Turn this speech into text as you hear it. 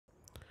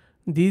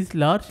These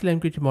large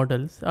language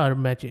models are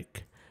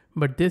magic,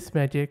 but this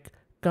magic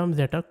comes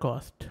at a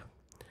cost.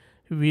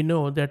 We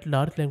know that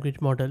large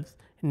language models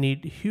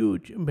need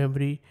huge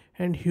memory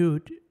and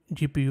huge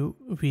GPU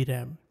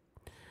VRAM,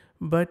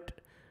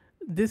 but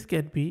this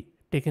can be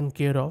taken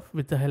care of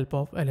with the help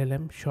of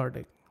LLM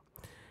sharding.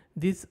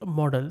 These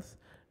models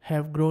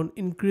have grown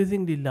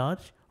increasingly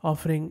large,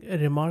 offering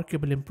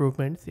remarkable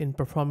improvements in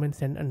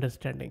performance and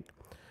understanding.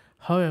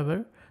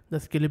 However, the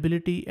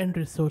scalability and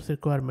resource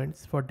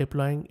requirements for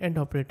deploying and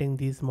operating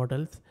these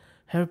models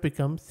have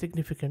become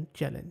significant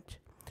challenge.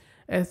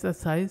 As the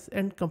size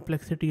and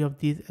complexity of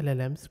these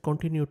LLMs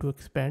continue to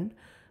expand,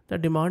 the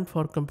demand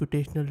for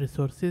computational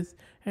resources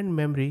and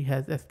memory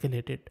has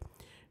escalated,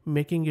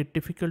 making it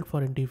difficult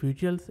for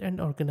individuals and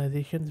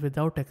organizations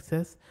without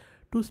access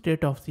to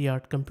state of the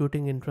art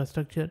computing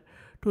infrastructure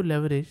to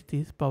leverage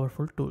these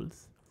powerful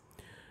tools.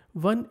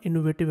 One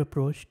innovative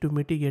approach to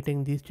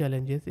mitigating these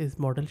challenges is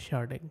model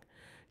sharding.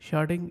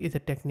 Sharding is a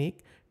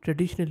technique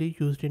traditionally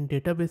used in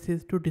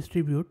databases to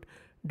distribute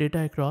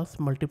data across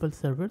multiple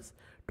servers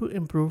to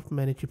improve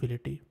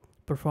manageability,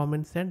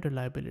 performance, and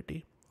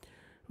reliability.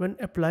 When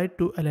applied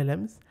to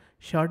LLMs,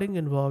 sharding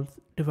involves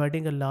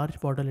dividing a large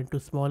model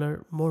into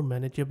smaller, more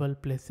manageable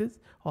places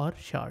or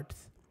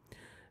shards.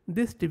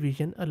 This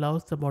division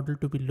allows the model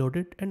to be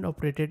loaded and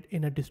operated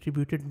in a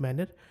distributed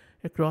manner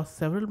across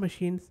several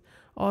machines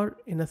or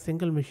in a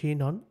single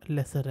machine on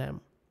lesser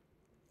RAM.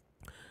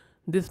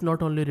 This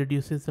not only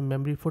reduces the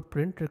memory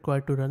footprint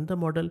required to run the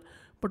model,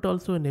 but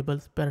also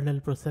enables parallel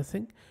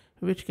processing,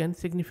 which can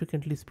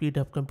significantly speed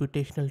up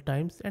computational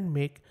times and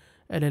make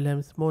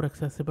LLMs more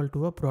accessible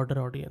to a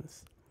broader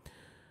audience.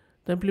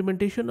 The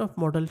implementation of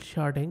model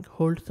sharding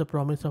holds the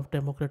promise of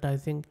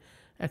democratizing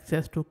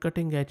access to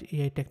cutting edge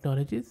AI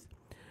technologies.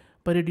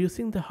 By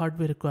reducing the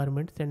hardware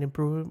requirements and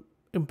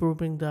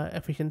improving the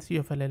efficiency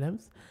of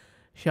LLMs,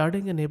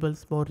 sharding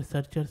enables more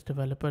researchers,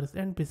 developers,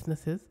 and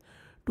businesses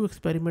to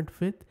experiment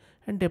with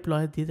and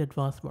deploy these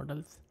advanced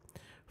models.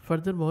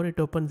 Furthermore, it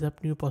opens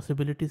up new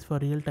possibilities for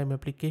real time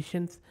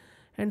applications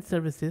and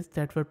services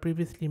that were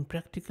previously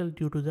impractical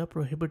due to the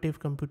prohibitive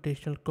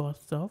computational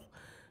costs of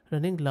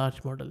running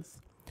large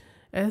models.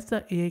 As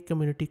the AI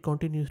community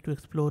continues to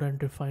explore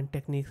and refine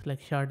techniques like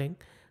sharding,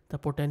 the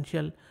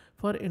potential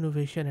for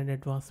innovation and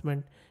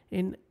advancement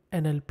in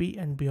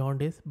NLP and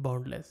beyond is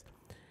boundless.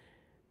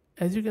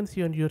 As you can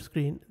see on your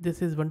screen,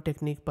 this is one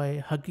technique by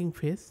Hugging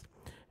Face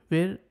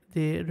where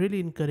they really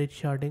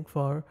encourage sharding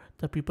for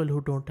the people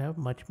who don't have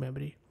much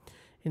memory.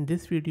 In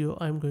this video,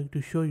 I'm going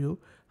to show you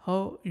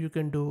how you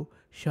can do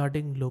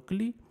sharding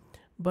locally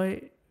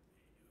by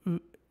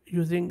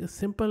using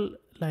simple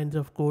lines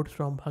of codes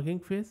from Hugging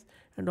Face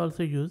and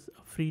also use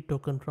a free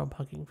token from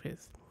Hugging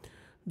Face.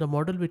 The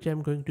model which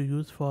I'm going to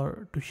use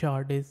for to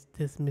shard is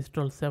this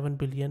Mistral 7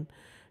 billion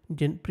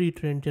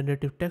pre-trained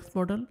generative text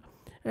model,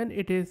 and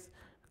it is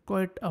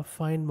quite a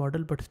fine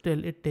model, but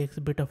still it takes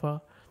a bit of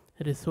a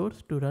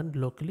resource to run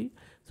locally.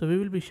 So we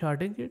will be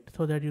sharding it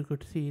so that you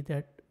could see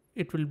that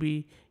it will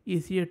be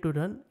easier to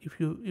run if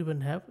you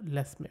even have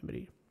less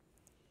memory.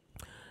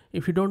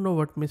 If you don't know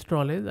what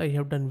Mistral is, I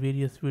have done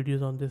various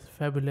videos on this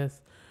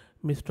fabulous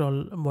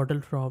Mistral model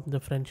from the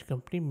French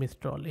company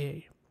Mistral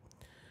AI.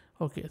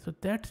 Okay, so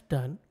that's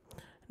done.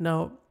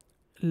 Now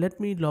let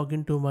me log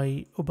into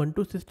my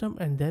Ubuntu system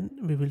and then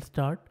we will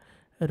start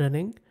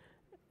running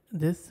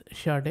this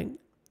sharding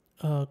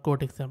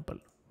code example.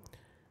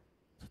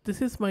 So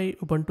this is my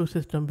Ubuntu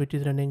system which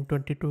is running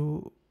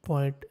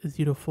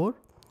 22.04.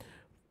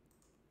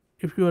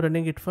 If you are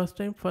running it first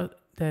time,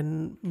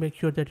 then make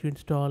sure that you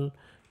install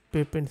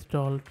pip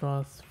install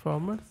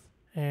transformers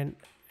and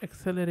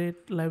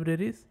accelerate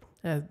libraries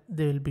as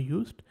they will be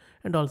used,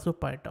 and also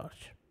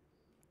PyTorch.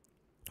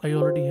 I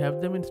already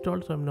have them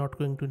installed, so I'm not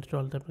going to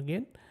install them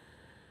again.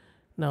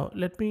 Now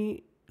let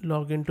me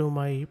log into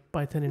my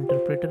Python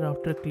interpreter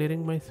after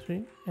clearing my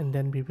screen, and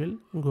then we will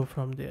go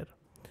from there.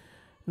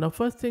 Now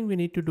first thing we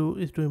need to do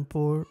is to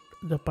import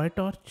the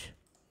PyTorch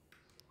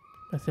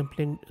by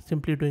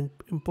simply doing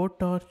import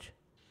torch,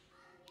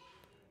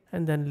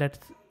 and then let's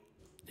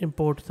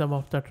import some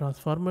of the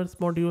transformers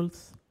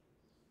modules,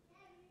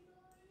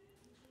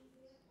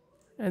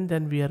 and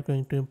then we are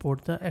going to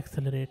import the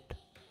accelerate.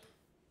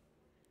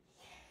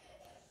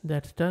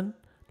 That's done.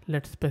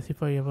 Let's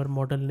specify our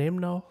model name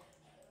now.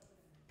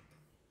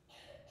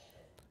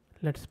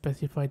 Let's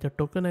specify the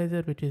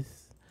tokenizer which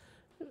is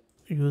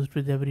used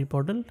with every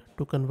model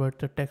to convert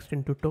the text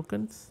into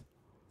tokens.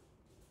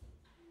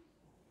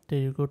 There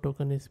you go,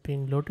 token is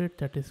being loaded,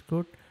 that is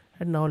good.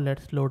 And now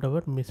let's load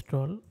our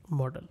Mistral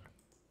model.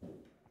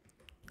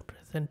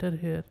 Press enter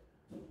here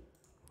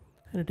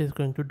and it is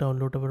going to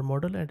download our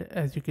model, and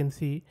as you can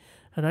see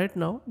right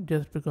now,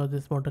 just because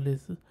this model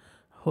is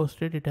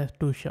hosted, it has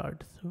two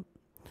shards. So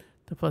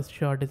the first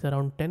shard is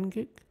around 10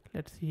 gig.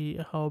 Let's see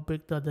how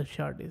big the other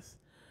shard is.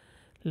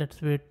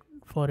 Let's wait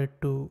for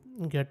it to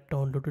get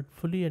downloaded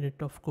fully, and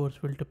it of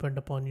course will depend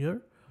upon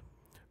your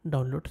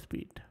download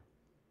speed.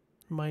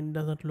 Mine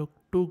doesn't look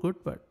too good,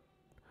 but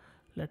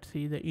let's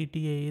see, the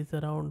ETA is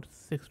around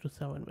 6 to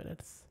 7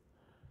 minutes.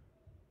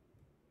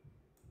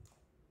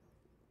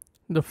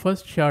 The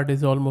first shard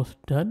is almost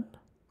done.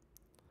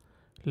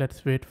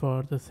 Let's wait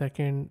for the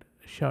second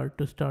shard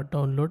to start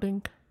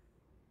downloading.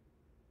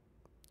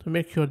 So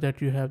make sure that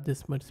you have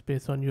this much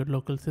space on your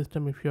local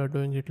system if you are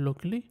doing it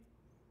locally.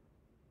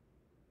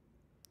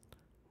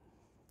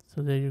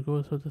 So there you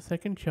go. So the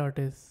second shard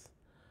is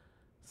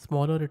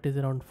smaller. It is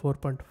around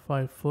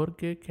 4.54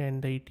 gig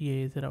and the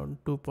ETA is around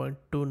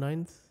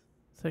 2.29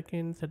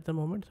 seconds at the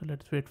moment. So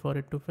let's wait for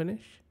it to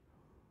finish.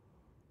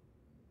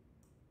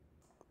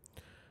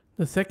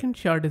 The second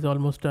shard is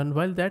almost done.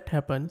 While that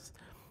happens,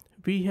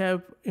 we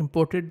have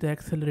imported the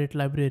accelerate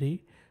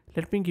library.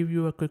 Let me give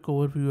you a quick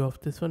overview of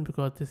this one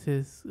because this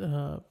is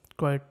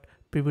quite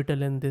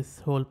pivotal in this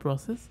whole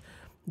process.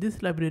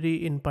 This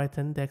library in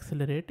Python, the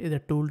accelerate, is a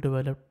tool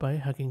developed by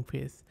Hugging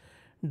Face,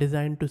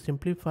 designed to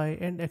simplify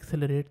and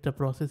accelerate the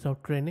process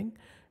of training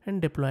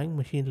and deploying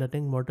machine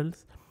learning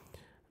models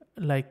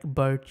like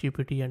BERT,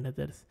 GPT, and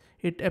others.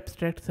 It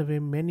abstracts away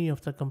many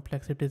of the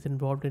complexities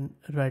involved in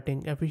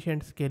writing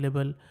efficient,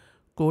 scalable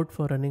code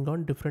for running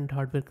on different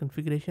hardware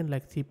configuration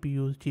like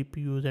CPUs,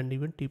 GPUs, and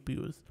even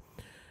TPUs,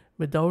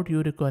 without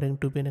you requiring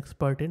to be an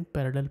expert in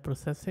parallel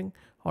processing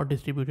or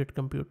distributed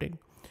computing.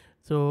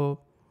 So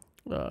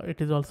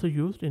it is also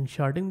used in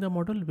sharding the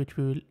model, which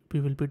we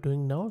will be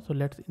doing now. So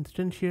let's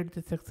instantiate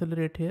this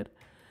accelerate here.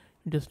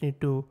 You just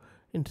need to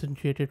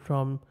instantiate it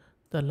from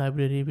the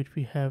library which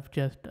we have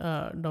just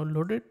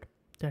downloaded.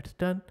 That's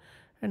done.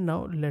 And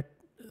now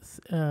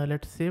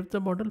let's save the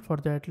model. For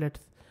that,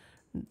 let's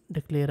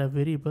declare a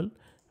variable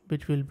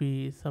which will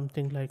be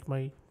something like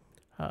my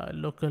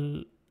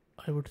local,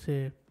 I would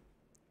say,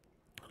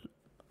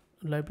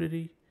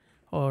 library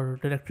or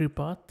directory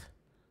path.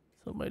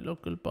 So my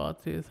local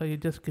path is, I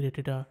just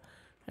created a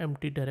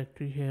empty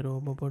directory here,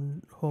 home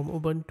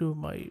Ubuntu,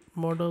 my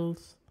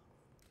models,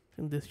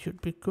 and this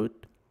should be good.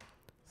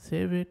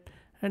 Save it,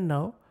 and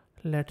now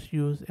let's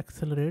use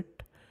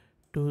accelerate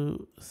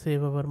to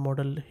save our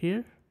model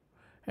here,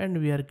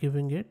 and we are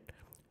giving it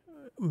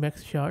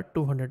max shard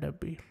 200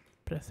 MB.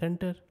 Press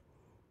enter.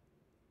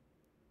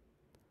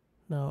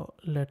 Now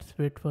let's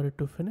wait for it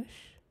to finish.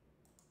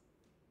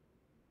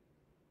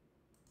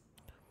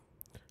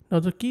 Now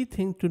the key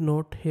thing to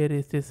note here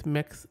is this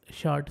max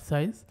shard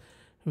size,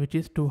 which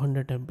is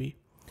 200 MB.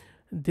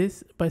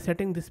 This, by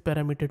setting this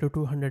parameter to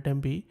 200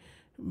 MB,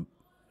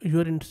 you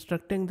are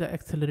instructing the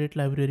accelerate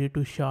library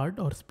to shard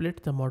or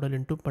split the model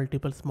into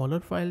multiple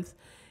smaller files,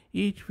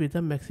 each with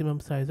a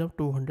maximum size of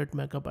 200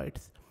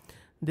 megabytes.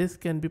 This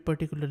can be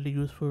particularly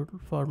useful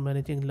for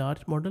managing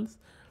large models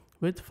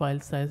with file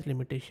size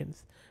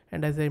limitations.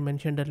 And as I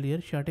mentioned earlier,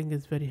 sharding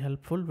is very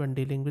helpful when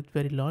dealing with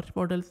very large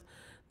models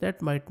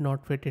that might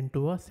not fit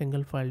into a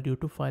single file due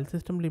to file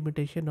system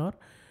limitation, or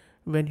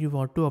when you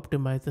want to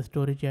optimize the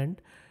storage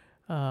and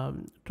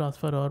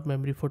transfer or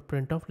memory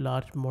footprint of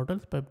large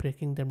models by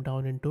breaking them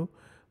down into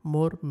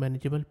more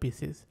manageable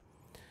pieces.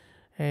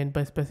 And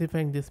by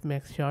specifying this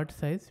max shard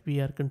size, we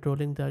are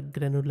controlling the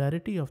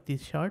granularity of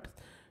these shards,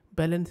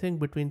 balancing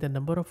between the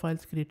number of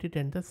files created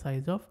and the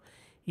size of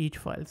each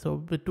file.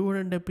 So with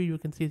 200 MB, you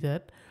can see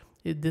that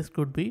this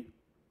could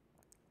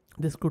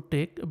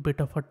take a bit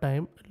of a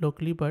time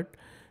locally, but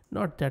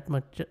not that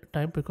much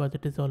time because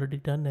it is already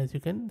done, as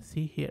you can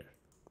see here.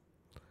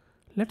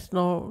 Let's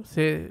now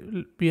say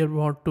we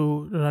want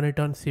to run it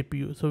on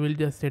CPU. So we'll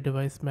just say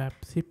device map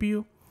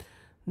CPU.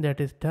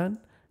 That is done.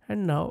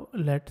 And now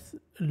let's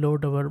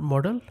load our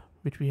model,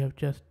 which we have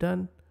just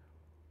done.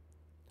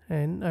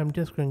 And I'm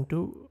just going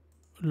to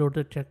load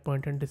the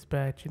checkpoint and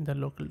dispatch in the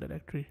local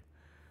directory.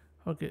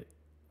 Okay.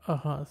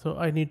 So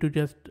I need to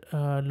just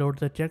load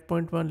the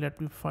checkpoint one. Let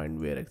me find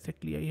where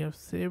exactly I have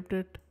saved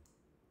it.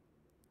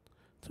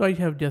 So I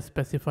have just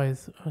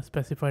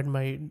specified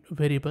my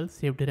variable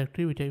save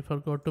directory, which I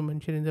forgot to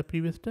mention in the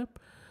previous step.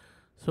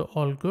 So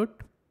all good.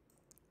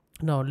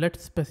 Now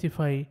let's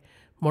specify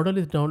model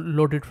is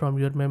downloaded from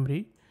your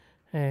memory,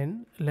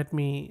 and let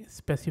me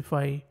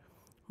specify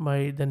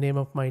the name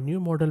of my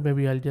new model.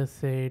 Maybe I'll just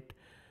say it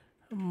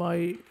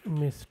my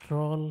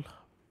Mistral.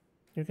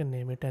 You can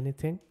name it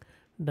anything,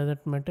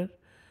 doesn't matter.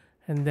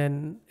 And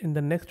then in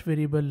the next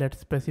variable, let's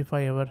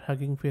specify our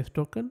Hugging Face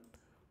token.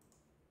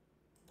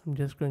 I'm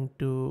just going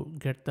to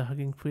get the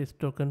Hugging Face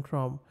token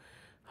from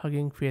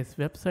Hugging Face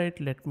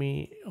website. Let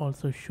me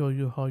also show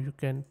you how you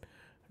can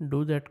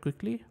do that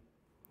quickly.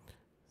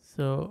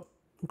 So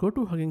go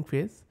to Hugging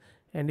Face,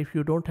 and if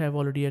you don't have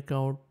already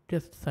account,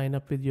 just sign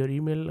up with your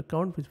email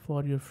account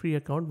for your free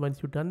account.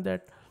 Once you've done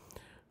that,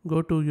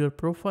 go to your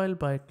profile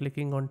by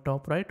clicking on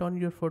top right on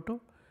your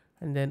photo,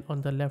 and then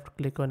on the left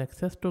click on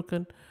access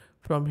token.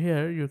 From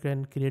here you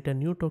can create a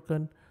new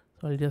token.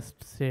 So I'll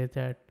just say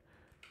that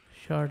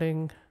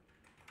sharding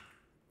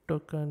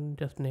token,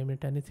 just name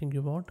it anything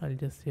you want. I'll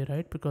just say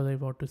right because I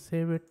want to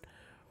save it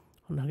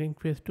on Hugging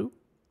Face too.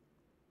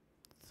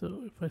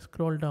 So if I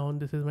scroll down,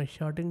 this is my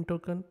sharding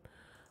token.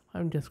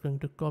 I'm just going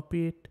to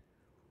copy it,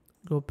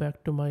 go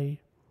back to my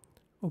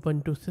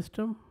Ubuntu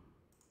system,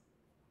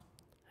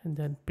 and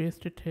then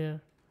paste it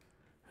here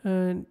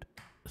and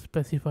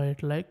specify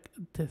it like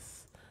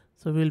this.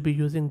 So we'll be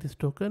using this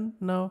token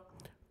now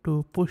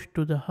to push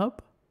to the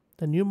hub,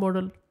 the new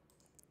model.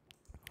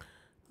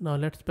 Now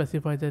let's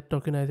specify the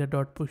tokenizer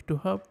dot push to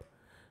hub,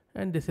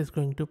 and this is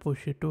going to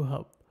push it to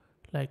hub,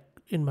 like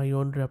in my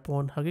own repo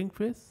on Hugging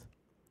Face.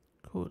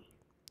 Cool,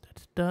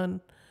 that's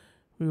done.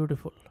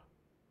 Beautiful.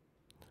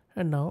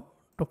 And now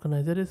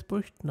tokenizer is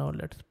pushed. Now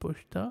let's push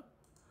the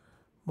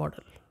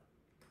model.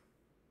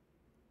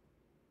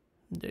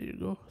 There you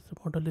go. The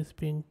model is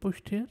being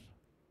pushed here.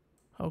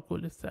 How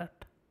cool is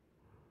that?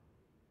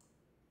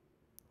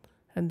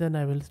 And then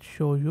I will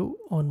show you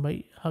on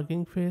my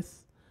Hugging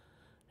Face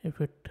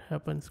if it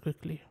happens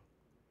quickly.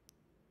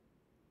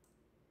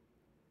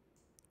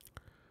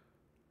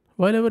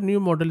 While our new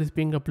model is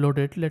being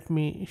uploaded, let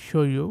me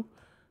show you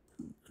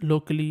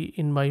locally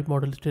in my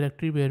models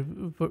directory where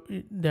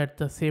that's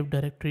the save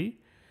directory.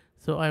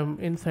 So I'm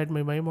inside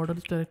my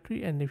models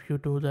directory, and if you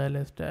do the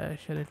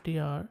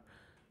ls-ltr,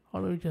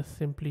 or maybe just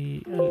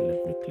simply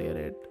let me clear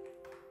it.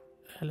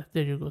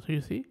 There you go. So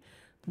you see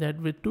that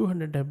with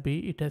 200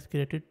 MB it has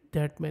created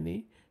that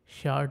many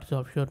shards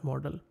of your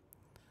model,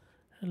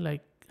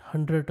 like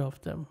 100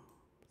 of them.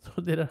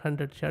 So there are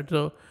 100 shards.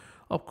 So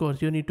of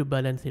course you need to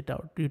balance it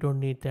out. You don't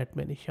need that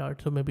many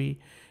shards. So maybe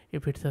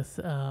if it's a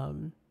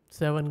 7,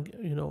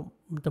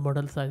 the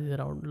model size is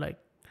around like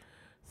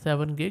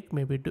 7 gig,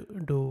 maybe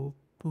do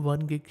 1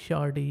 gig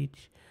shard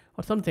each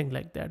or something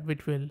like that,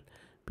 which will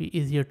be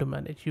easier to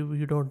manage.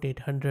 You don't need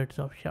hundreds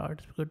of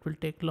shards because it will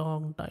take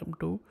long time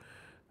to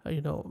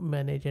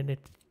manage, and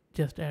it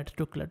just adds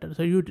to clutter.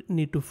 So you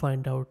need to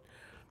find out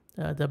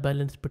the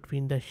balance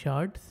between the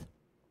shards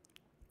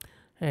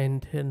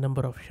and the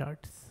number of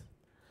shards.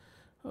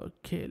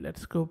 Okay,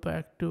 let's go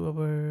back to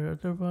our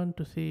other one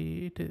to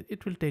see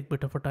it will take a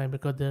bit of a time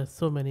because there are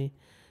so many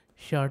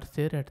shards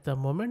there at the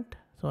moment.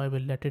 So I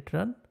will let it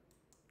run.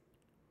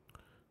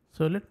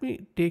 So let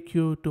me take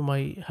you to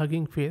my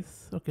Hugging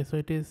Face. Okay, so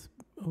it is,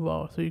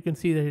 wow, so you can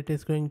see that it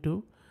is going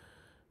to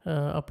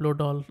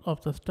upload all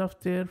of the stuff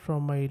there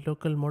from my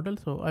local model.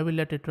 So I will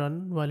let it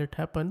run. While it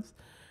happens,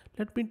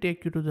 let me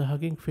take you to the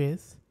Hugging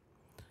Face,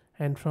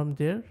 and from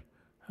there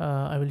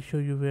I will show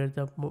you where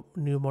the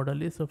new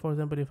model is. So for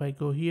example, if I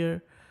go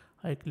here,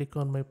 I click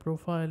on my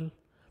profile,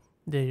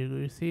 there you go.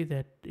 You see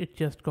that it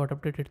just got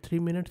updated 3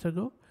 minutes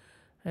ago,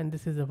 and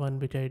this is the one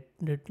which I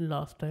did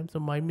last time. So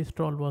my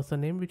Mistral was the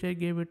name which I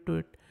gave it to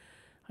it.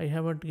 I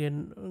haven't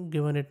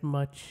given it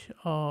much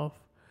of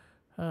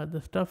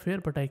the stuff here,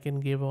 but I can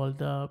give all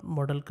the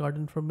model card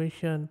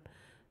information,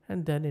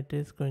 and then it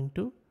is going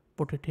to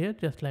put it here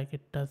just like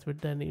it does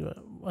with any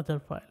other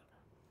file.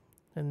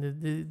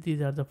 And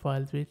these are the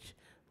files which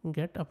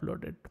get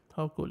uploaded.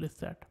 How cool is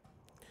that?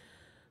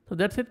 So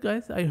that's it,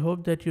 guys. I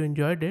hope that you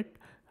enjoyed it.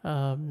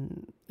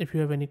 If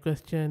you have any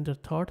questions or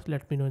thoughts,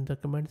 let me know in the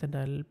comments and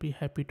I'll be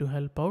happy to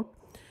help out.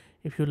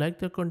 If you like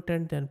the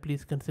content, then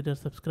please consider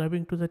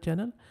subscribing to the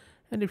channel,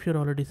 and if you're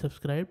already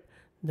subscribed,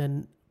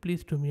 then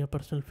please do me a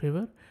personal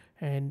favor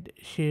and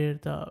share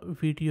the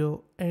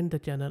video and the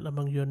channel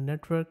among your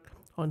network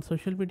on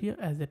social media,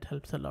 as it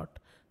helps a lot.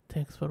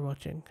 Thanks for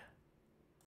watching.